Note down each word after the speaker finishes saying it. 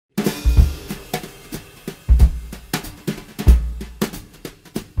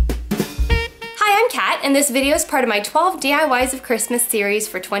that, and this video is part of my 12 DIYs of Christmas series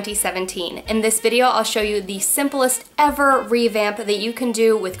for 2017. In this video, I'll show you the simplest ever revamp that you can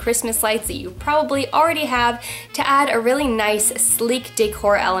do with Christmas lights that you probably already have to add a really nice, sleek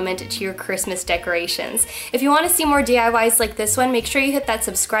decor element to your Christmas decorations. If you want to see more DIYs like this one, make sure you hit that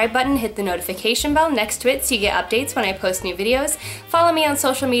subscribe button, hit the notification bell next to it so you get updates when I post new videos. Follow me on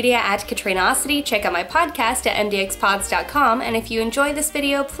social media at Katrinaosity, check out my podcast at MDXpods.com, and if you enjoy this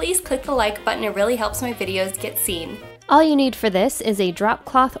video, please click the like button. It really helps my videos get seen. All you need for this is a drop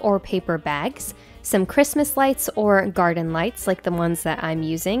cloth or paper bags, some Christmas lights or garden lights like the ones that I'm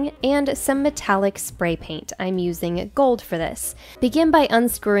using, and some metallic spray paint. I'm using gold for this. Begin by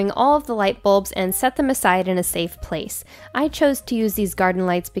unscrewing all of the light bulbs and set them aside in a safe place. I chose to use these garden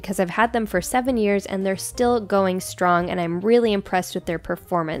lights because I've had them for 7 years and they're still going strong, and I'm really impressed with their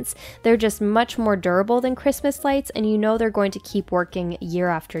performance. They're just much more durable than Christmas lights, and you know they're going to keep working year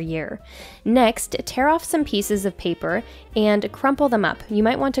after year. Next, tear off some pieces of paper and crumple them up. You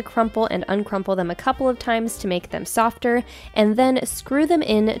might want to crumple and uncrumple them a couple of times to make them softer, and then screw them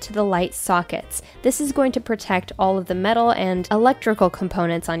in to the light sockets. This is going to protect all of the metal and electrical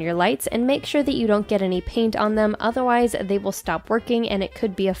components on your lights and make sure that you don't get any paint on them, otherwise they will stop working and it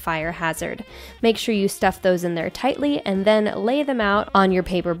could be a fire hazard. Make sure you stuff those in there tightly and then lay them out on your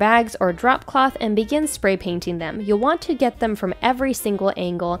paper bags or drop cloth and begin spray painting them. You'll want to get them from every single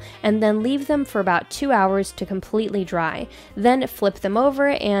angle and then leave them for about 2 hours to completely dry. Then flip them over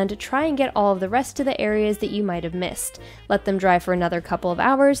and try and get all of the rest of the areas that you might have missed. Let them dry for another couple of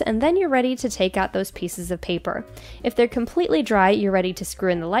hours and then you're ready to take out those pieces of paper. If they're completely dry, you're ready to screw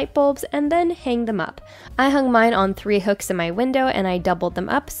in the light bulbs and then hang them up. I hung mine on 3 hooks in my window and I doubled them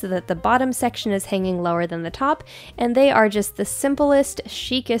up so that the bottom section is hanging lower than the top, and they are just the simplest,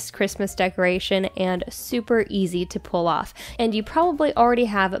 chicest Christmas decoration and super easy to pull off. And you probably already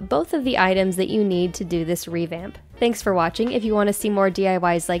have both of the items that you need to do this revamp. Thanks for watching. If you want to see more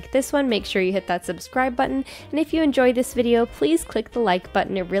DIYs like this one, make sure you hit that subscribe button, and if you enjoyed this video, please click the like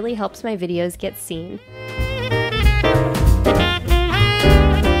button. It really helps my videos get seen.